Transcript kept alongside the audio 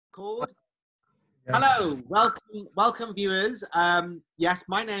Record. Yes. Hello, welcome viewers. Yes,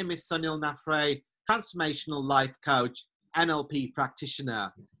 my name is Sunil Nafre, transformational life coach, NLP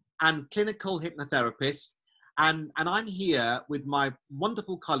practitioner, and clinical hypnotherapist. And I'm here with my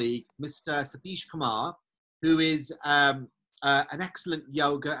wonderful colleague, Mr. Satheesh Kumar, who is an excellent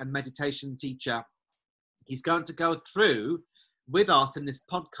yoga and meditation teacher. He's going to go through with us in this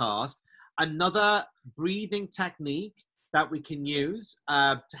podcast another breathing technique that we can use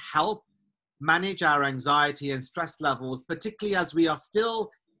to help manage our anxiety and stress levels, particularly as we are still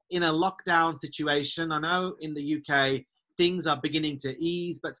in a lockdown situation. I know in the UK, things are beginning to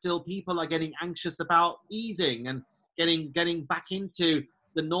ease, but still people are getting anxious about easing and getting back into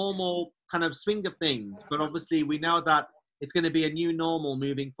the normal kind of swing of things. But obviously we know that it's going to be a new normal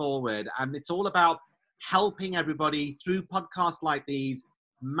moving forward. And it's all about helping everybody through podcasts like these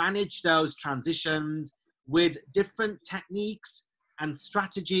manage those transitions with different techniques and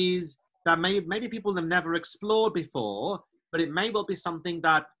strategies that maybe people have never explored before, but it may well be something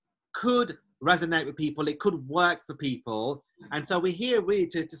that could resonate with people. It could work for people. And so we're here really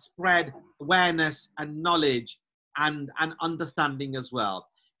to spread awareness and knowledge and understanding as well.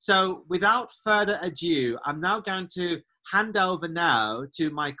 So without further ado, I'm now going to hand over now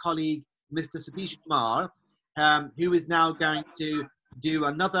to my colleague, Mr. Satheesh Kumar, who is now going to do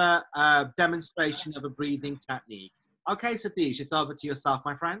another demonstration of a breathing technique. Okay, Satheesh, it's over to yourself,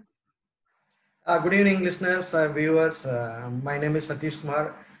 my friend. Good evening, listeners, viewers. My name is Satheesh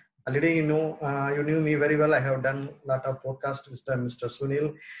Kumar. Already you knew me very well. I have done a lot of podcasts with Mr.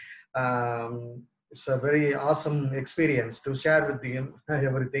 Sunil. It's a very awesome experience to share with you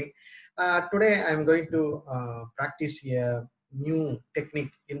everything. Today, I'm going to practice a new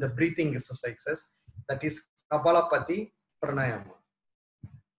technique in the breathing exercises. That is Kapalabhati Pranayama.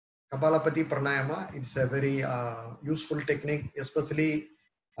 Kapalabhati Pranayama, it's a very useful technique, especially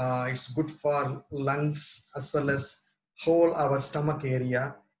it's good for lungs as well as whole our stomach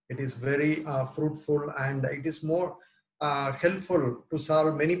area. It is very fruitful, and it is more helpful to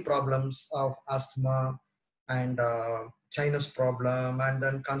solve many problems of asthma and sinus problem, and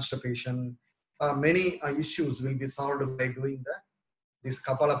then constipation. Many issues will be solved by doing this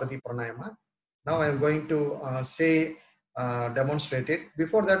Kapalabhati Pranayama. Now I am going to demonstrate it.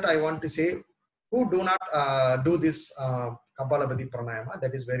 Before that, I want to say who do not do this Kapalabhati Pranayama.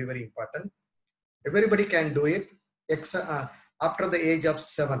 That is very, very important. Everybody can do it after the age of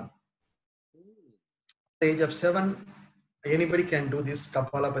 7. The age of 7, anybody can do this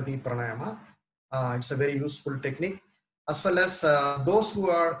Kapalabhati Pranayama. It's a very useful technique. As well as those who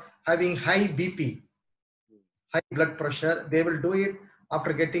are having high BP, high blood pressure, they will do it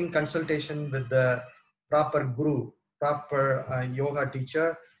after getting consultation with the proper guru, proper yoga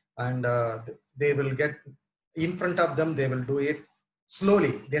teacher, and they will get in front of them. They will do it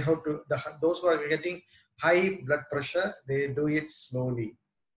slowly. They have to. Those who are getting high blood pressure, they do it slowly,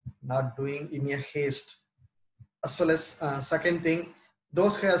 not doing in a haste. As well as second thing,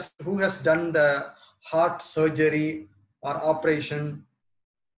 those who has done the heart surgery or operation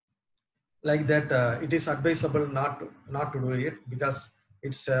like that, it is advisable not to do it, because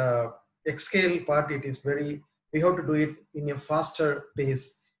it's exhale part. It is very, we have to do it in a faster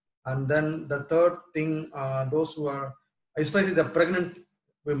pace. And then the third thing, those who are, especially the pregnant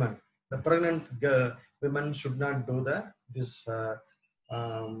women, women should not do this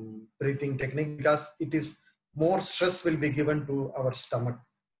breathing technique, because it is more stress will be given to our stomach.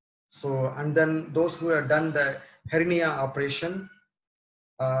 So, and then those who have done the hernia operation,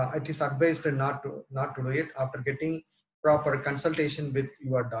 it is advised not to do it. After getting proper consultation with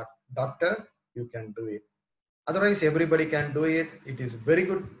your doctor, you can do it. Otherwise, everybody can do it. It is very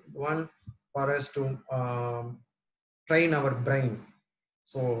good one for us to train our brain.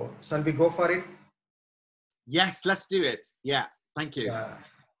 So, shall we go for it? Yes, let's do it. Yeah, thank you.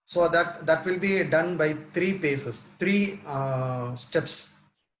 So that will be done by 3 phases, 3 steps.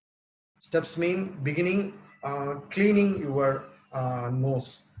 Steps mean beginning, cleaning your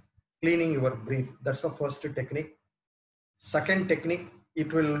nose, cleaning your breath. That's the first technique. Second technique,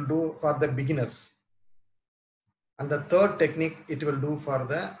 it will do for the beginners. And the third technique, it will do for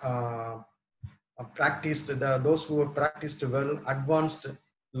the those who have practiced well, advanced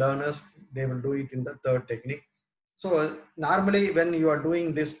learners, they will do it in the third technique. So normally when you are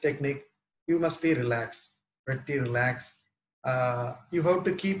doing this technique, you must be relaxed, pretty relaxed. You have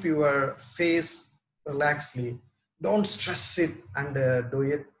to keep your face relaxedly. Don't stress it and do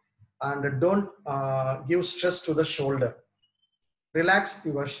it. And don't give stress to the shoulder. Relax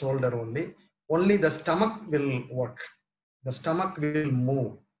your shoulder only. Only the stomach will work. The stomach will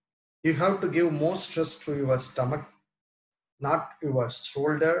move. You have to give more stress to your stomach. not your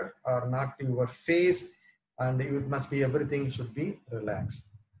shoulder or not your face, and it must be everything should be relaxed.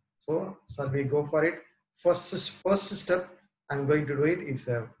 So shall we go for it? First step I'm going to do it is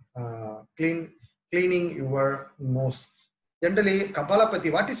a cleaning your nose. Generally,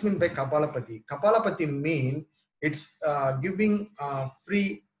 Kapalabhati, what is meant by Kapalabhati? Kapalabhati mean it's giving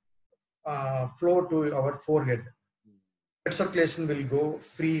free flow to our forehead. Blood circulation will go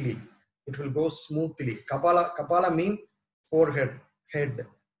freely. It will go smoothly. Kapala mean forehead, head.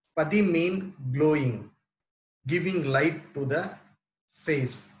 Pati mean glowing, giving light to the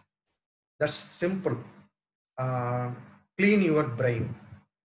face. That's simple. Clean your brain.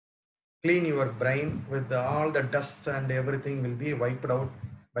 Clean your brain with all the dust and everything will be wiped out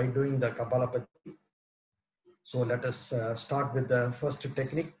by doing the Kapalabhati. So let us start with the first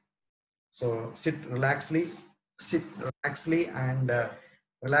technique. So sit relaxedly and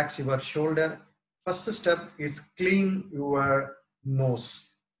relax your shoulder. First step is clean your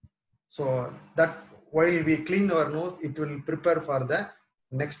nose. So that while we clean our nose, it will prepare for the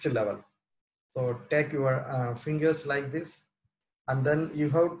next level. So take your fingers like this, and then you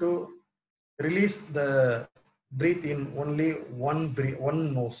have to release the breathe in only one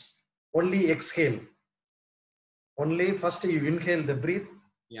nose. Only exhale. Only first you inhale the breath,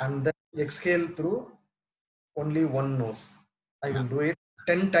 and then exhale through only one nose. I will do it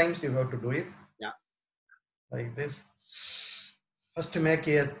 10 times. You have to do it. Yeah. Like this. First make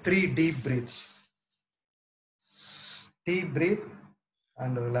a 3 deep breaths. Deep breathe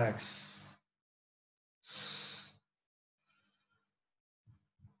and relax.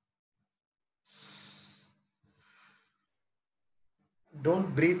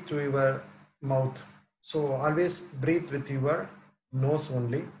 Don't breathe through your mouth. So always breathe with your nose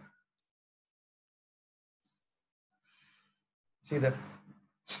only. See that?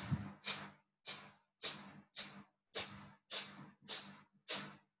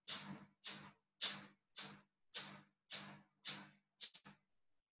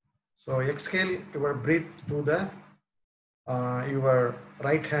 So exhale your breath to the your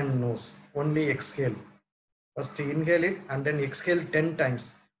right hand nose. Only exhale. First inhale it and then exhale 10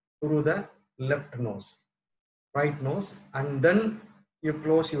 times through the left nose, right nose, and then you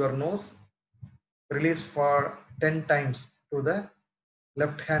close your nose, release for 10 times to the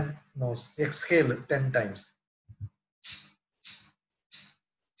left hand nose. Exhale 10 times.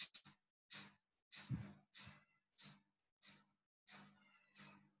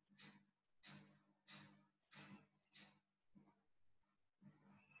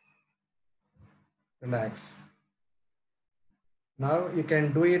 Relax. Now you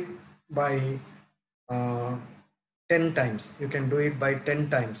can do it by 10 times. You can do it by 10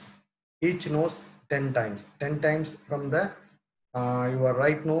 times. Each nose 10 times. 10 times from the your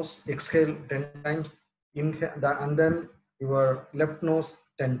right nose, exhale 10 times, inhale, and then your left nose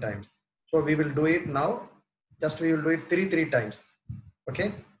 10 times. So we will do it now. Just we will do it three times.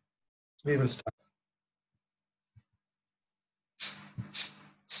 Okay? We will start.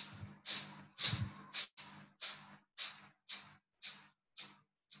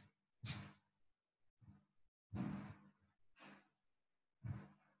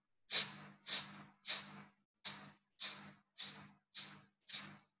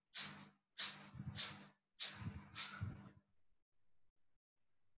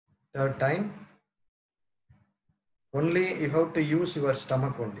 Third time. Only you have to use your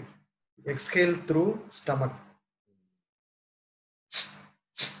stomach only. Exhale through stomach.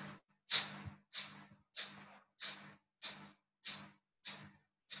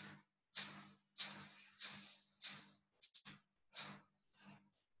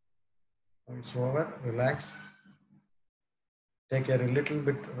 It's over. Relax. Take a little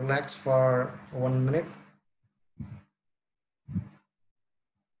bit relax for 1 minute.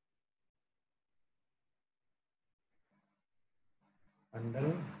 And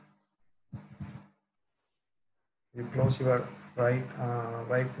then you close your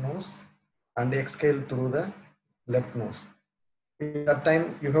right nose and exhale through the left nose. At that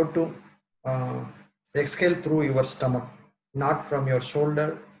time you have to exhale through your stomach, not from your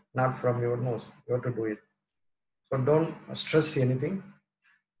shoulder, not from your nose. You have to do it. So don't stress anything.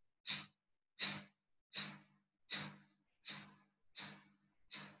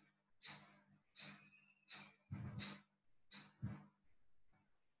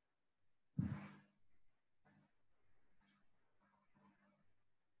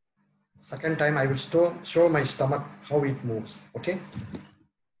 Second time I will show my stomach how it moves. Okay.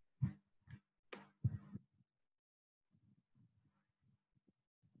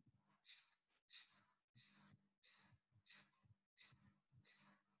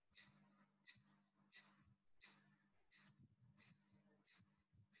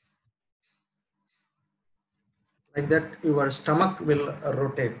 Like that, your stomach will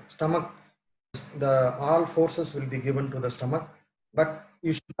rotate. Stomach, the all forces will be given to the stomach, but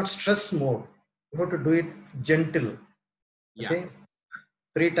you should not stress more. You have to do it gentle. Okay,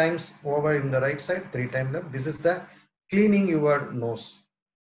 3 times over in the right side, 3 times left. This is the cleaning your nose.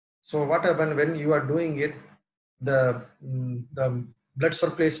 So what happens when you are doing it, the blood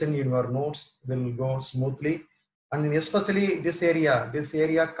circulation in your nose will go smoothly, and especially this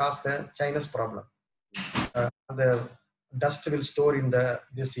area cause the sinus problem. The dust will store in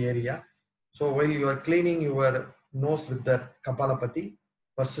this area. So while you are cleaning your nose with the Kapalabhati,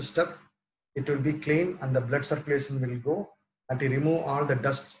 first step, it will be clean and the blood circulation will go and to remove all the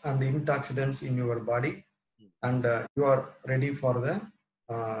dust and the antioxidants in your body, and you are ready for the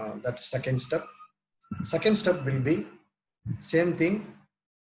that second step. Second step will be same thing.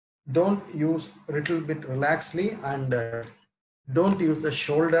 Don't use little bit relaxedly, and don't use the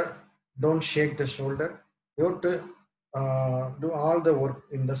shoulder. Don't shake the shoulder. You have to do all the work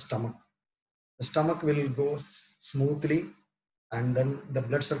in the stomach. The stomach will go smoothly, and then the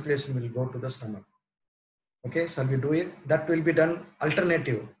blood circulation will go to the stomach. Okay, shall we do it? That will be done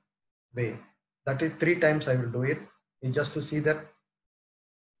alternative way. That is 3 times I will do it. You just to see that,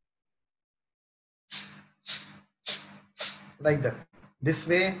 like that. This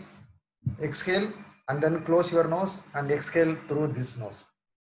way, exhale and then close your nose and exhale through this nose.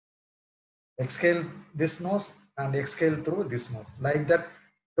 Exhale this nose and exhale through this nose. Like that,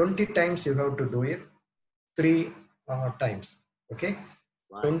 20 times you have to do it. 3 times. Okay,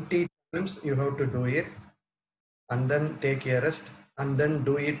 right. 20 times you have to do it, and then take a rest, and then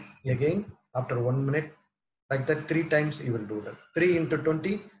do it again after 1 minute. Like that, 3 times you will do that. 3 into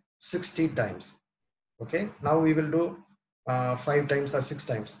 20, 60 times. Okay, now we will do 5 times or 6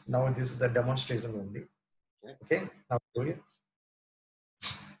 times. Now this is a demonstration only. Okay, now do it.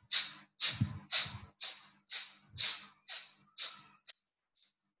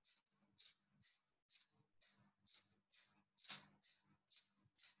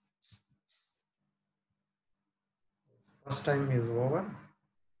 First time is over.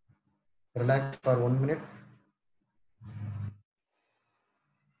 Relax for 1 minute.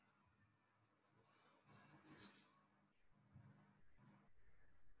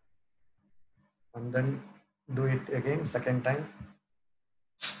 And then do it again, second time.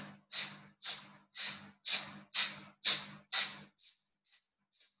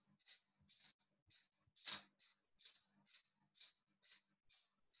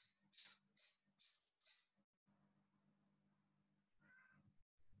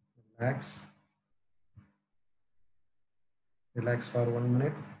 Relax. Relax for 1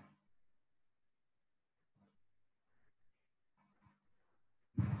 minute.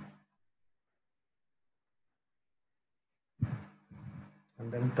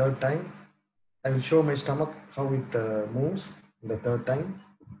 And then third time, I will show my stomach how it moves the third time.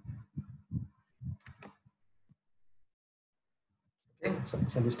 Okay, so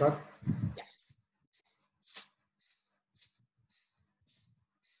shall we start? Yes.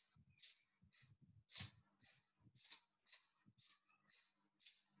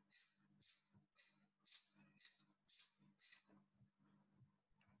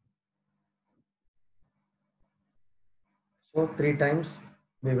 So 3 times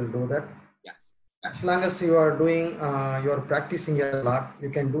we will do that. Yes. As long as you are doing, you are practicing a lot, you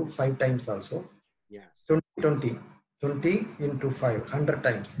can do 5 times also. Yes. 20 into 5, 100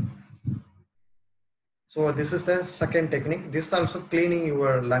 times. So this is the second technique. This is also cleaning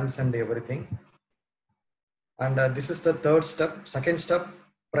your lungs and everything. And this is the third step, second step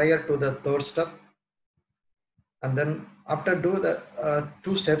prior to the third step. And then after do the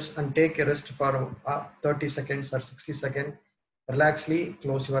 2 steps and take a rest for 30 seconds or 60 seconds. Relaxly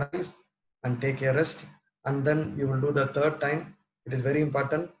close your eyes and take a rest. And then you will do the third time. It is very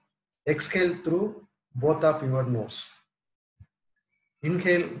important. Exhale through both of your nose.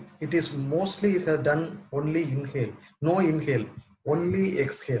 Inhale, it is mostly done only inhale. No inhale, only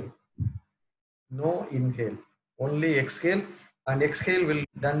exhale. No inhale, only exhale, and exhale will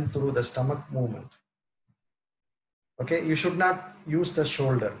be done through the stomach movement. Okay, you should not use the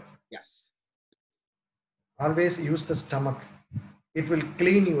shoulder. Yes. Always use the stomach. It will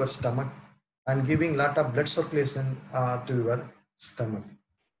clean your stomach and giving lot of blood circulation to your stomach.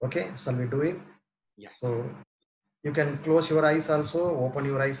 Okay, shall we do it? Yes. So you can close your eyes also, open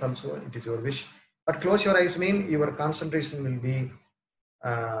your eyes also, it is your wish. But close your eyes mean your concentration will be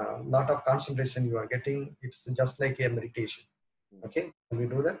lot of concentration you are getting. It's just like a meditation. Okay, can we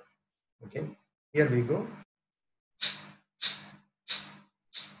do that? Okay, here we go.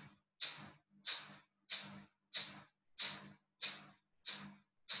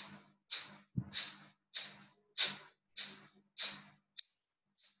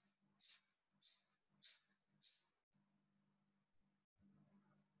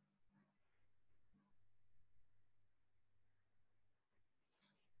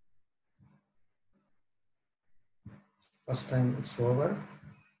 First time it's over.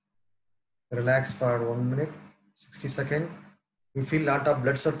 Relax for 1 minute, 60 seconds. You feel lot of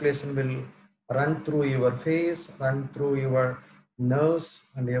blood circulation will run through your face, run through your nerves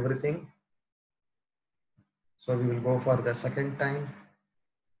and everything. So we will go for the second time.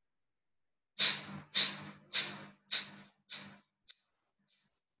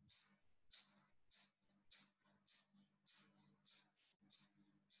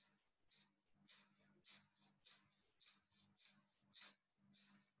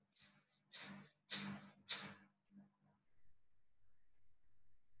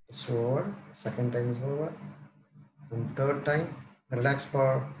 It's over. Second time is over. And third time, relax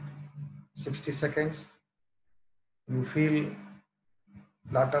for 60 seconds. You feel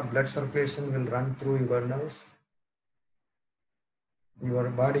lot of blood circulation will run through your nerves. Your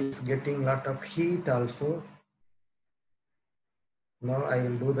body is getting lot of heat also. Now I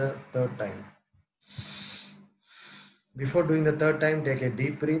will do the third time. Before doing the third time, take a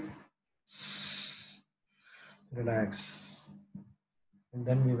deep breath. Relax. And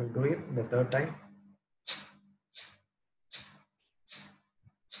then we will do it the third time.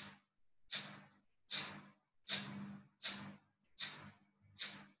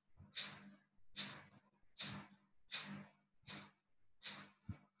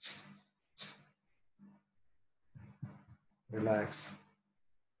 Relax.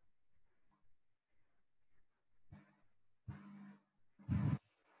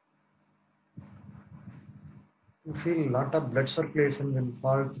 You feel lot of blood circulation will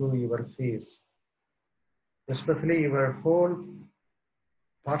fall through your face, especially your whole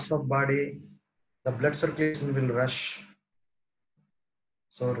parts of body. The blood circulation will rush.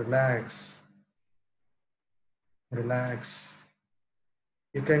 So relax, relax.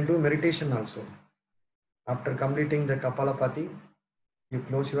 You can do meditation also. After completing the Kapalabhati, you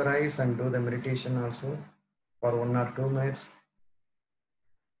close your eyes and do the meditation also for 1 or 2 minutes.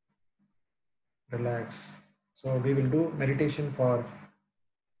 Relax. So we will do meditation for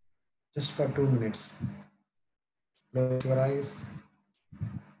just for 2 minutes. Close your eyes.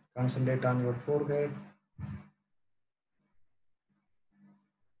 Concentrate on your forehead.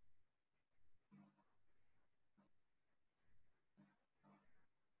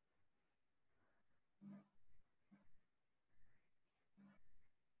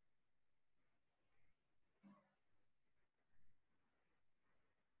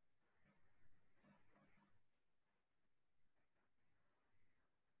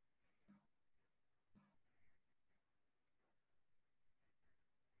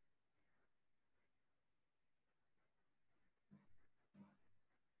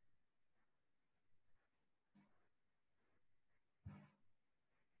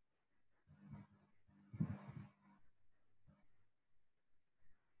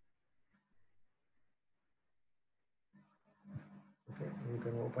 Okay, you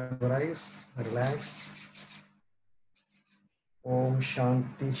can open your eyes. Relax. Om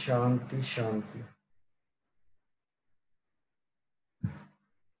Shanti Shanti Shanti.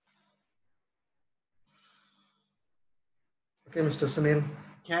 Okay, Mr. Sunil.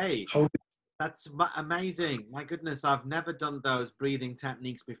 Okay. How That's amazing. My goodness, I've never done those breathing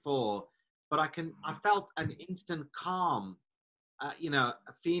techniques before, but I felt an instant calm, a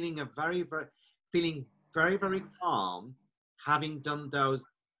feeling of feeling very, very calm, having done those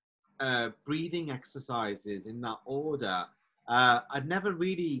breathing exercises in that order. I'd never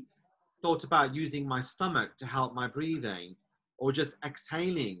really thought about using my stomach to help my breathing or just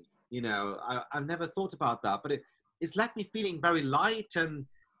exhaling. I've never thought about that, but it's left me feeling very light and,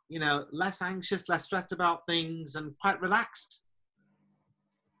 less anxious, less stressed about things and quite relaxed.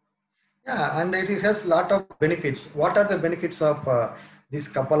 Yeah, and it has lot of benefits. What are the benefits of this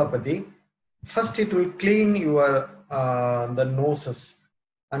Kapalabhati? First, it will clean your the noses,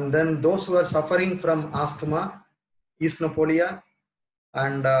 and then those who are suffering from asthma, eosinophobia,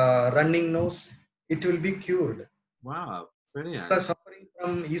 and running nose, it will be cured. Wow, brilliant. People are suffering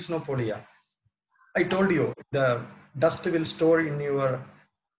from eosinophobia. I told you the dust will store in your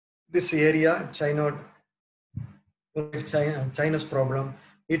this area, China's problem.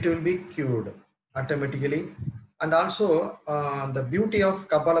 It will be cured automatically. And also the beauty of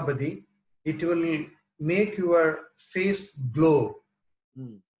Kapalabhati, it will make your face glow.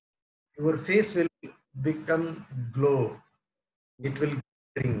 Mm. Your face will become glow. It will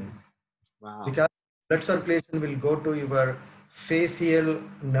ring. Wow. Because blood circulation will go to your facial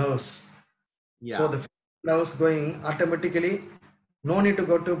nerves. Yeah. So the nerves going automatically. No need to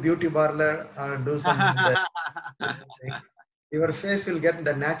go to beauty parlor or do some. Your face will get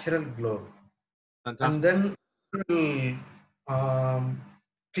the natural glow. Fantastic. And then it will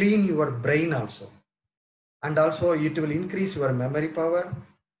clean your brain also. and also it will increase your memory power,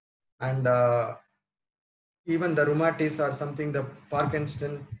 and even the rheumatics or something, the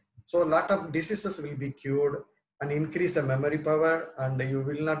Parkinson. So a lot of diseases will be cured and increase the memory power, and you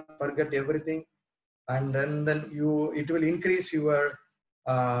will not forget everything. And then it will increase your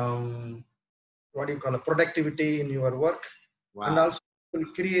what do you call it, productivity in your work, and Wow. also will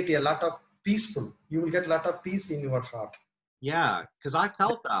create a lot of peaceful. You will get a lot of peace in your heart. Yeah, because I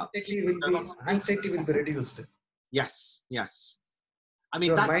felt that. Anxiety will be reduced. Yes, yes. I mean,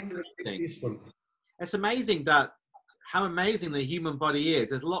 Your that's mind will be amazing. peaceful. It's amazing that how amazing the human body is.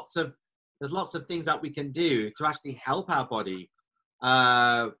 There's lots of things that we can do to actually help our body.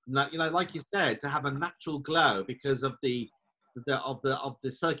 You know, like you said, to have a natural glow because of the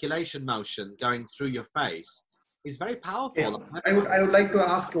circulation motion going through your face is very Yeah, powerful. I would like to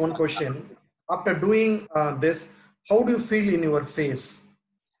ask one question. After doing this, how do you feel in your face?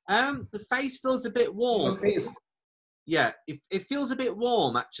 The face feels a bit warm. Your face. Yeah, it feels a bit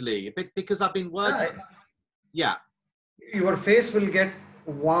warm actually, a bit because I've been working. Yeah, Your face will get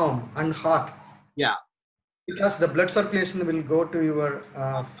warm and hot yeah, because the blood circulation will go to your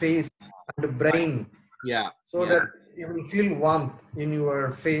face and right. brain, Yeah, so yeah, that you will feel warmth in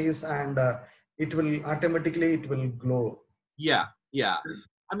your face, and it will automatically it will glow. yeah, yeah.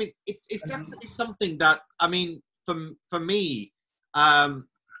 I mean, it's definitely something that I mean, for me, um,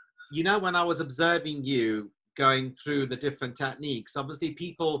 you know, when I was observing you going through the different techniques, obviously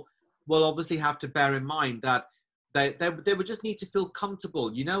people will obviously have to bear in mind that they would just need to feel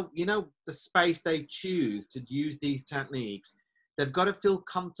comfortable. You know, the space they choose to use these techniques, they've got to feel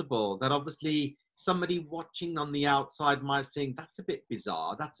comfortable. That obviously somebody watching on the outside might think that's a bit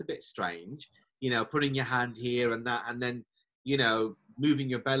bizarre, that's a bit strange. You know, putting your hand here and that, and then you know, moving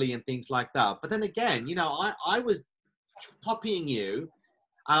your belly and things like that. But then again, you know, I was copying you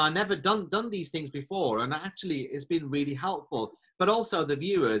and I never done these things before, and actually it's been really helpful. But also the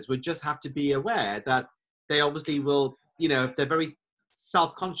viewers would just have to be aware that they obviously will, you know, if they're very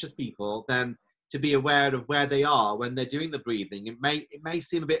self-conscious people, then to be aware of where they are when they're doing the breathing. It may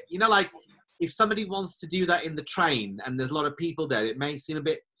seem a bit, you know, like if somebody wants to do that in the train and there's a lot of people there, it may seem a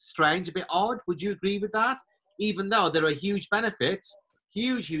bit strange, a bit odd. Would you agree with that? Even though there are huge benefits,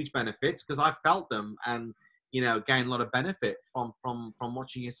 huge benefits, because I've felt them and you know gain a lot of benefit from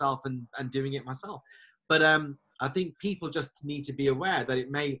watching yourself and doing it myself. But I think people just need to be aware that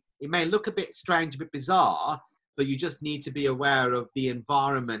it may look a bit strange, a bit bizarre, but you just need to be aware of the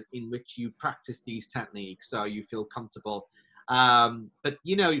environment in which you practice these techniques so you feel comfortable. But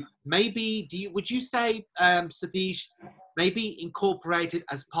you know, maybe would you say, Satheesh, maybe incorporate it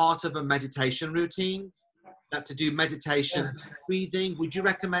as part of a meditation routine? That to do meditation, breathing. Would you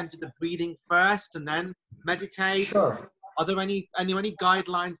recommend the breathing first and then meditate? Sure. Are there any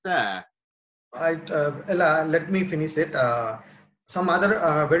guidelines there? Ella, let me finish it. Some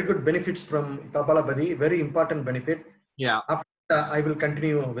other very good benefits from Kapalabhati, very important benefit. Yeah. After I will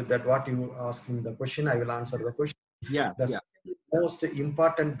continue with that. What you asking the question, I will answer the question. Yeah. The Yeah. most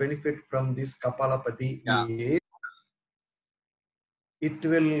important benefit from this Kapalabhati Yeah. is it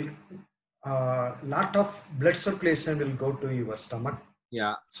will lot of blood circulation will go to your stomach.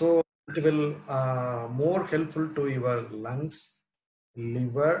 Yeah. So it will more helpful to your lungs,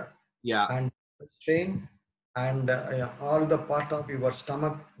 liver, Yeah. and strain, and all the part of your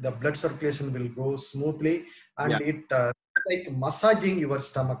stomach. The blood circulation will go smoothly, and Yeah. it's like massaging your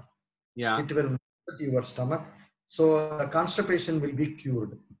stomach. Yeah. It will massage your stomach, so the constipation will be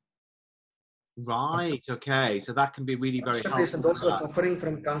cured. Right. Okay. So that can be really very Constipation, helpful. those who are suffering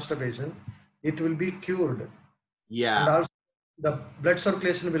from constipation, it will be cured. Yeah. And also the blood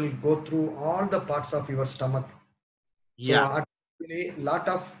circulation will go through all the parts of your stomach. So Yeah. actually, lot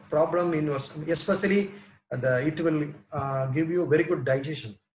of problem in your, especially it will give you very good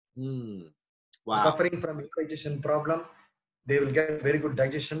digestion. Wow. Suffering from indigestion problem, they will get very good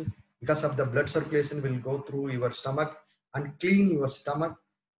digestion because of the blood circulation will go through your stomach and clean your stomach.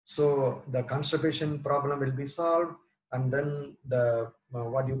 So the constipation problem will be solved, and then the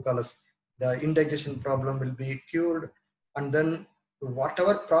what you call us, the indigestion problem will be cured, and then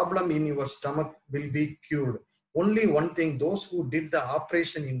whatever problem in your stomach will be cured. Only one thing: those who did the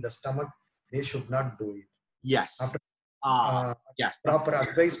operation in the stomach, they should not do it. Yes. After Yes. That's proper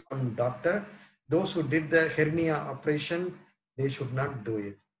advice from doctor, those who did the hernia operation, they should not do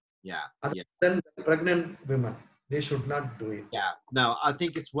it. yeah. Other Yeah. than pregnant women, they should not do it. Yeah. No, I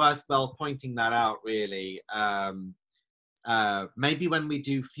think it's worthwhile pointing that out. Really. Maybe when we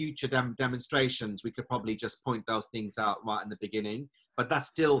do future demonstrations, we could probably just point those things out right in the beginning. But that's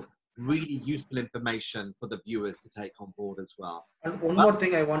still really useful information for the viewers to take on board as well. And one more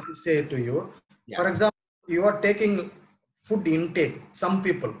thing I want to say to you. For Yes. example, you are taking food intake. Some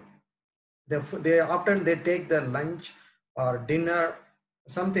people, they often they take their lunch or dinner,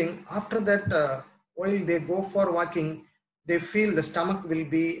 something. After that, while they go for walking, they feel the stomach will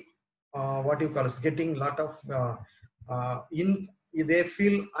be what you call is getting lot of in. They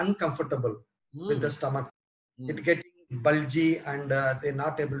feel uncomfortable with the Mm, stomach. It mm, getting bulgy and they're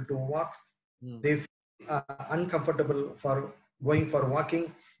not able to walk. mm, They feel uncomfortable for going for walking.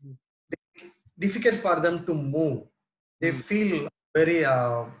 mm, Difficult for them to move. They mm, feel very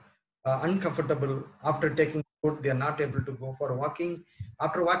uncomfortable after taking food. They are not able to go for walking.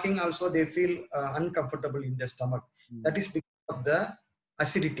 After walking, also they feel uncomfortable in the stomach. That mm, is because of the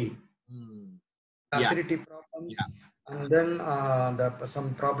acidity, mm. Yeah, acidity problems, yeah. and then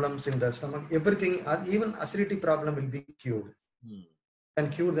some problems in the stomach. Everything, even acidity problem will be cured. Mm, Can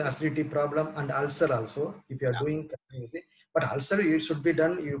cure the acidity problem and ulcer also if you are yeah, doing continuously. But ulcer it should be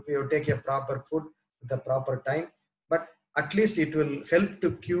done if you take a proper food at the proper time. But at least it will help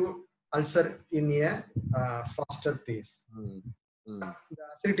to cure ulcer in a faster pace. mm, mm. The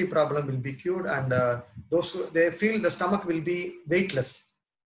acidity problem will be cured, and those who they feel the stomach will be weightless.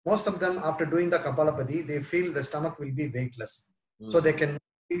 Most of them after doing the Kapalabhati, they feel the stomach will be weightless. So Mm, they can move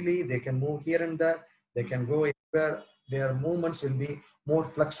freely, they can move here and there, they mm. can go anywhere. Their movements will be more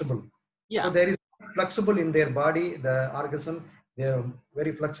flexible. So Yeah, there is flexible in their body, the organism. They are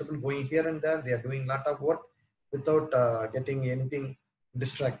very flexible, going here and there. They are doing lot of work without getting anything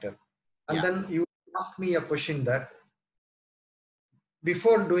distracted. And yeah. then you ask me a question that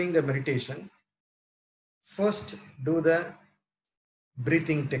before doing the meditation, first do the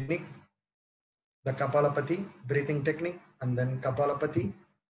breathing technique, the Kapalapati breathing technique, and then Kapalapati,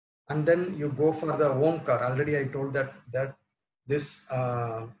 and then you go for the Omkar. Already I told that this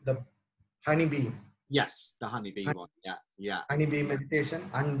the honeybee, Yes, the honeybee one. Yeah, yeah. honeybee meditation,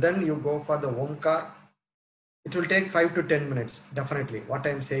 and then you go for the Omkar. It will take 5 to 10 minutes, definitely. What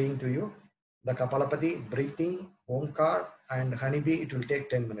I'm saying to you, the Kapalapati breathing, Omkar, and honeybee, it will take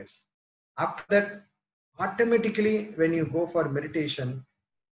 10 minutes. After that, automatically, when you go for meditation,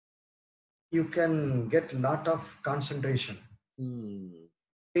 you can get a lot of concentration. Mm,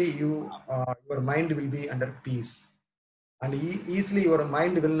 Your mind will be under peace, and easily your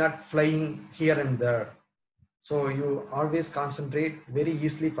mind will not flying here and there. So you always concentrate very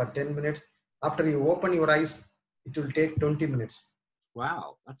easily for 10 minutes. After you open your eyes, it will take 20 minutes.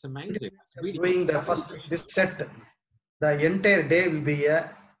 wow, that's 20 amazing. minutes That's you're really doing the first this set, the entire day will be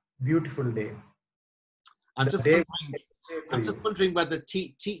a beautiful day. I'm The just day wondering. will I'm to just you. wondering whether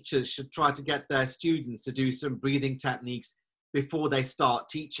teachers should try to get their students to do some breathing techniques before they start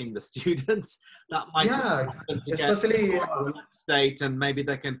teaching the students. That might just Yeah, help them to get especially more of a relaxed state, and maybe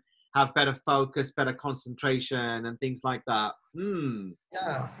they can have better focus, better concentration, and things like that. Hmm.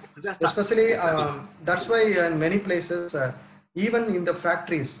 yeah, I suggest that to especially students. that's why in many places, even in the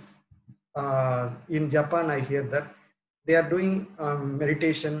factories, in Japan, I hear that they are doing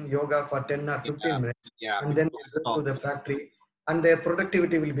meditation, yoga for 10 or Yeah, 15 minutes, yeah. and then Before they they go to start the teaching. factory, and their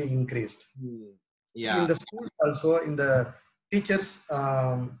productivity will be increased. Hmm. In Yeah. the schools also, in the teachers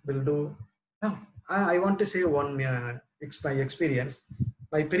will do. No, I want to say one my experience.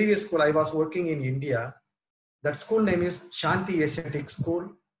 My previous school, I was working in India. That school name is Shanti Asiatic School,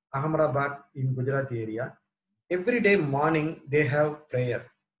 Ahmedabad in Gujarat area. Every day morning they have prayer.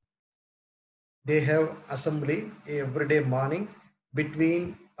 They have assembly every day morning between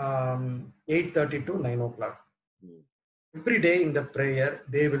 8:30 to 9 o'clock. Hmm. Every day in the prayer,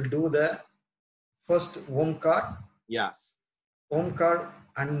 they will do the first Yes. Omkar,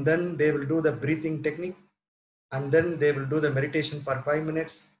 and then they will do the breathing technique, and then they will do the meditation for 5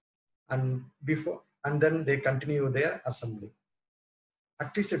 minutes, and then they continue their assembly.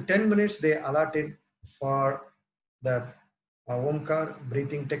 At least 10 minutes they allotted for the Omkar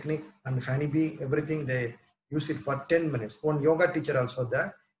breathing technique and honeybee, everything they use it for 10 minutes. One yoga teacher also there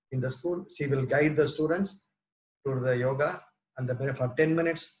in the school. She will guide the students to the yoga and for 10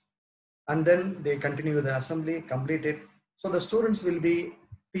 minutes, and then they continue the assembly, complete it. So the students will be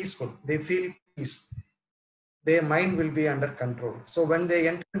peaceful. They feel peace. Their mind will be under control. So when they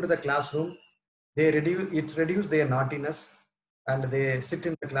enter into the classroom, reduce their naughtiness, and they sit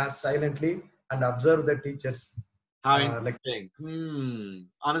in the class silently and observe the teachers. How Like interesting. Hmm.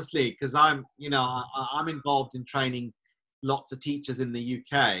 Honestly, because I'm involved in training lots of teachers in the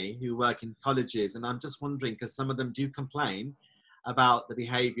UK who work in colleges, and I'm just wondering because some of them do complain about the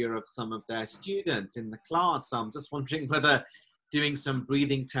behaviour of some of their students in the class. So I'm just wondering whether doing some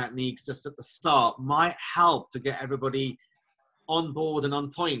breathing techniques just at the start might help to get everybody on board and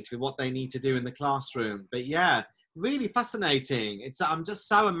on point with what they need to do in the classroom. But yeah, really fascinating. I'm just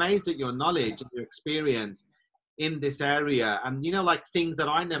so amazed at your knowledge and your experience in this area, and like things that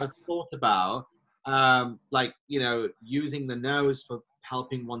I never thought about, like using the nose for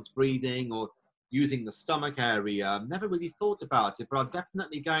helping one's breathing, or using the stomach area. Never really thought about it, but I'm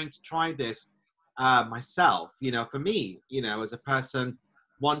definitely going to try this myself. For me, as a person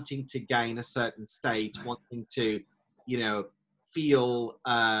wanting to gain a certain state, wanting to feel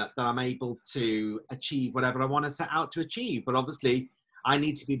that I'm able to achieve whatever I want to set out to achieve. But obviously, I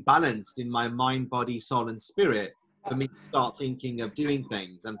need to be balanced in my mind, body, soul, and spirit for me to start thinking of doing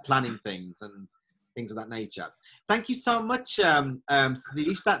things and planning things and things of that nature. Thank you so much,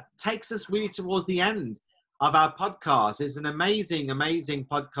 Satheesh. That takes us really towards the end of our podcast. It's an amazing, amazing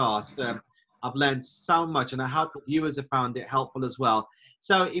podcast. I've learned so much, and I hope the viewers have found it helpful as well.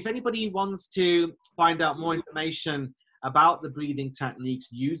 So if anybody wants to find out more information about the breathing techniques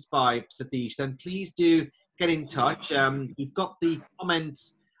used by Satheesh, then please do get in touch. We've got the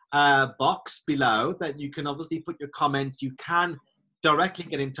comments box below that you can obviously put your comments. You can directly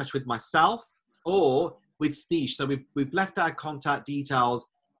get in touch with myself or with Satheesh. So we've left our contact details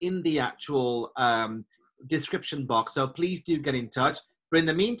in the actual description box. So please do get in touch. But in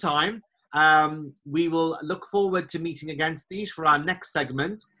the meantime, we will look forward to meeting again, Satheesh, for our next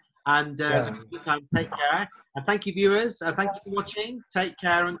segment. And so in the meantime, take care. And thank you, viewers. Thank you for watching. Take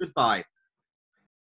care and goodbye.